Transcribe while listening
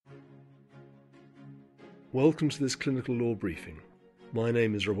Welcome to this clinical law briefing. My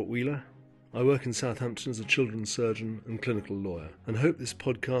name is Robert Wheeler. I work in Southampton as a children's surgeon and clinical lawyer, and hope this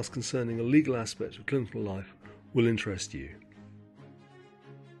podcast concerning a legal aspect of clinical life will interest you.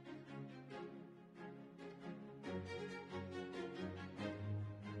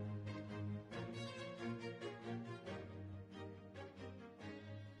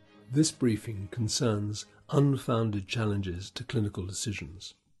 This briefing concerns unfounded challenges to clinical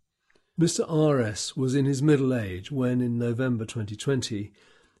decisions. Mr. R.S. was in his middle age when, in November 2020,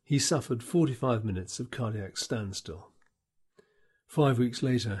 he suffered 45 minutes of cardiac standstill. 5 weeks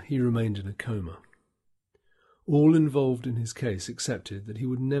later, he remained in a coma. All involved in his case accepted that he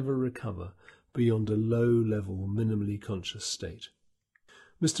would never recover beyond a low-level, minimally conscious state.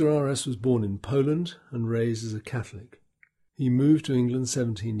 Mr. R.S. was born in Poland and raised as a Catholic. He moved to England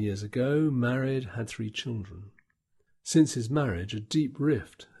 17 years ago, married, had 3 children. Since his marriage, a deep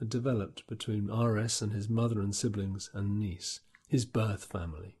rift had developed between R.S. and his mother and siblings and niece, his birth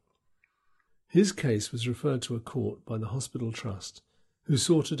family. His case was referred to a court by the Hospital Trust, who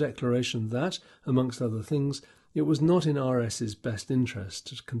sought a declaration that, amongst other things, it was not in R.S.'s best interest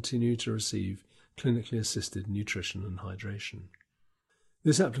to continue to receive clinically assisted nutrition and hydration.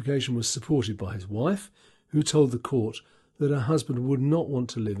 This application was supported by his wife, who told the court that her husband would not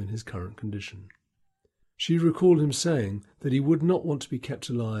want to live in his current condition. She recalled him saying that he would not want to be kept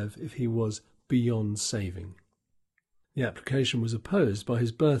alive if he was beyond saving. The application was opposed by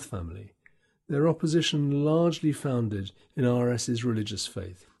his birth family, their opposition largely founded in R.S.'s religious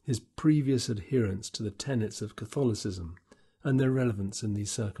faith, his previous adherence to the tenets of Catholicism, and their relevance in these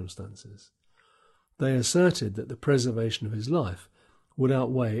circumstances. They asserted that the preservation of his life would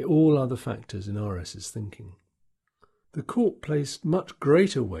outweigh all other factors in R.S.'s thinking. The court placed much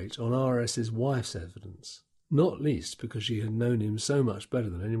greater weight on R.S.'s wife's evidence, not least because she had known him so much better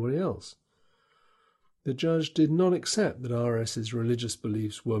than anybody else. The judge did not accept that R.S.'s religious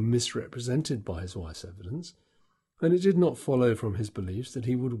beliefs were misrepresented by his wife's evidence, and it did not follow from his beliefs that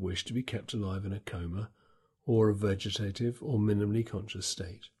he would wish to be kept alive in a coma or a vegetative or minimally conscious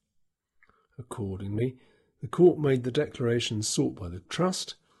state. Accordingly, the court made the declaration sought by the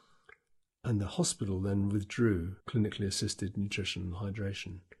Trust, and the hospital then withdrew clinically assisted nutrition and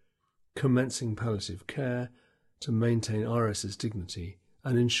hydration, commencing palliative care to maintain R.S.'s dignity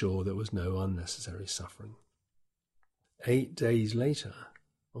and ensure there was no unnecessary suffering. 8 days later,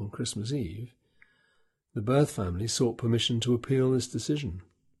 on Christmas Eve, the birth family sought permission to appeal this decision.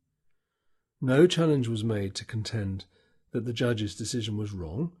 No challenge was made to contend that the judge's decision was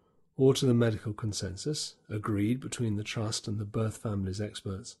wrong, or to the medical consensus agreed between the Trust and the birth family's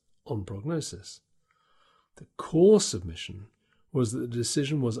experts on prognosis. The core submission was that the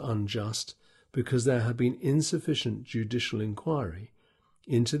decision was unjust because there had been insufficient judicial inquiry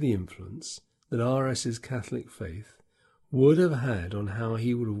into the influence that R.S.'s Catholic faith would have had on how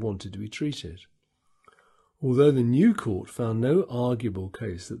he would have wanted to be treated. Although the new court found no arguable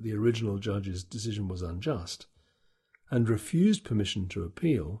case that the original judge's decision was unjust and refused permission to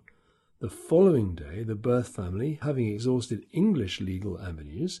appeal, the following day the birth family, having exhausted English legal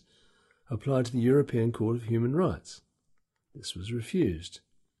avenues, applied to the European Court of Human Rights. This was refused.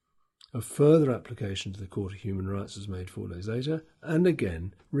 A further application to the Court of Human Rights was made 4 days later, and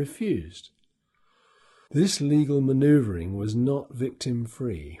again refused. This legal manoeuvring was not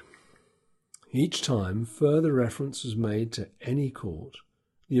victim-free. Each time further reference was made to any court,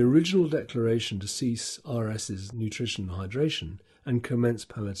 the original declaration to cease R.S.'s nutrition and hydration and commence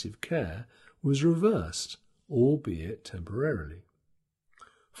palliative care was reversed, albeit temporarily.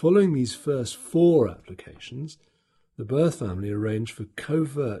 Following these first 4 applications, the birth family arranged for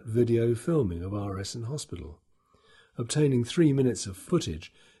covert video filming of R.S. in hospital, obtaining 3 minutes of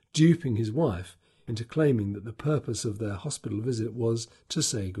footage, duping his wife into claiming that the purpose of their hospital visit was to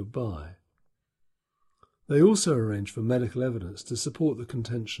say goodbye. They also arranged for medical evidence to support the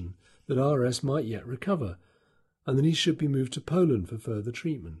contention that R.S. might yet recover and that he should be moved to Poland for further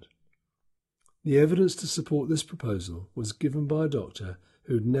treatment. The evidence to support this proposal was given by a doctor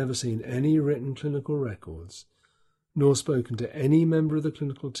who had never seen any written clinical records, nor spoken to any member of the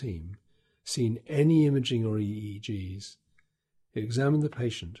clinical team, seen any imaging or EEGs, examined the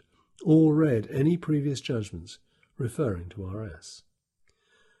patient, or read any previous judgments referring to R.S.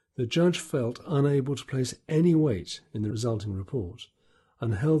 The judge felt unable to place any weight in the resulting report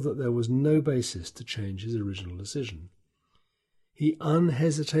and held that there was no basis to change his original decision. He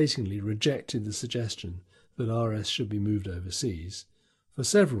unhesitatingly rejected the suggestion that R.S. should be moved overseas, for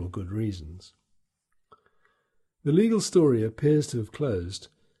several good reasons. The legal story appears to have closed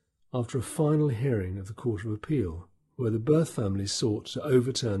after a final hearing of the Court of Appeal, where the birth family sought to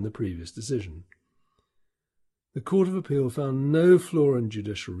overturn the previous decision. The Court of Appeal found no flaw in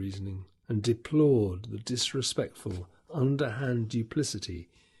judicial reasoning and deplored the disrespectful, underhand duplicity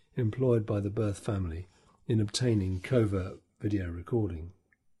employed by the Birth family in obtaining covert video recording.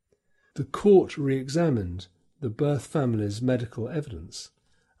 The court re-examined the Birth family's medical evidence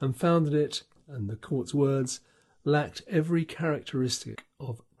and found that it, and the court's words, lacked every characteristic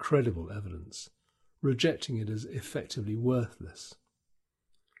of credible evidence, rejecting it as effectively worthless.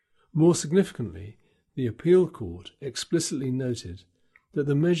 More significantly, the appeal court explicitly noted that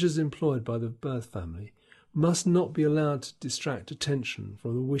the measures employed by the Birth family must not be allowed to distract attention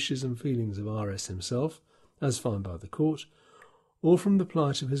from the wishes and feelings of R.S. himself, as found by the court, or from the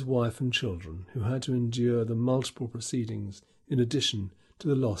plight of his wife and children, who had to endure the multiple proceedings in addition to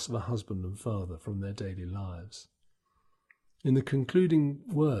the loss of a husband and father from their daily lives. In the concluding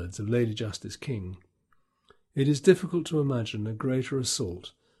words of Lady Justice King, "It is difficult to imagine a greater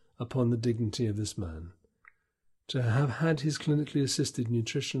assault upon the dignity of this man, to have had his clinically assisted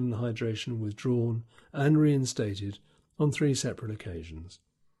nutrition and hydration withdrawn and reinstated on 3 separate occasions.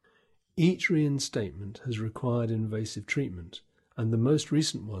 Each reinstatement has required invasive treatment, and the most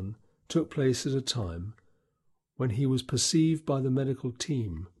recent one took place at a time when he was perceived by the medical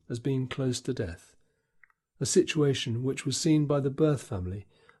team as being close to death, a situation which was seen by the Birth family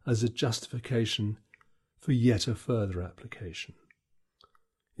as a justification for yet a further application.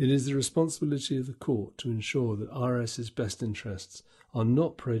 It is the responsibility of the court to ensure that RS's best interests are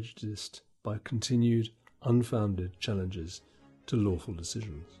not prejudiced by continued, unfounded challenges to lawful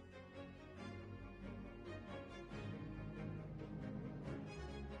decisions."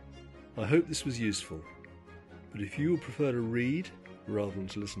 I hope this was useful, but if you would prefer to read rather than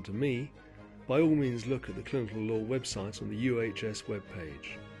to listen to me, by all means look at the Clinical Law website on the UHS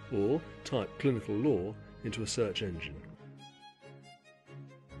webpage, or type Clinical Law into a search engine.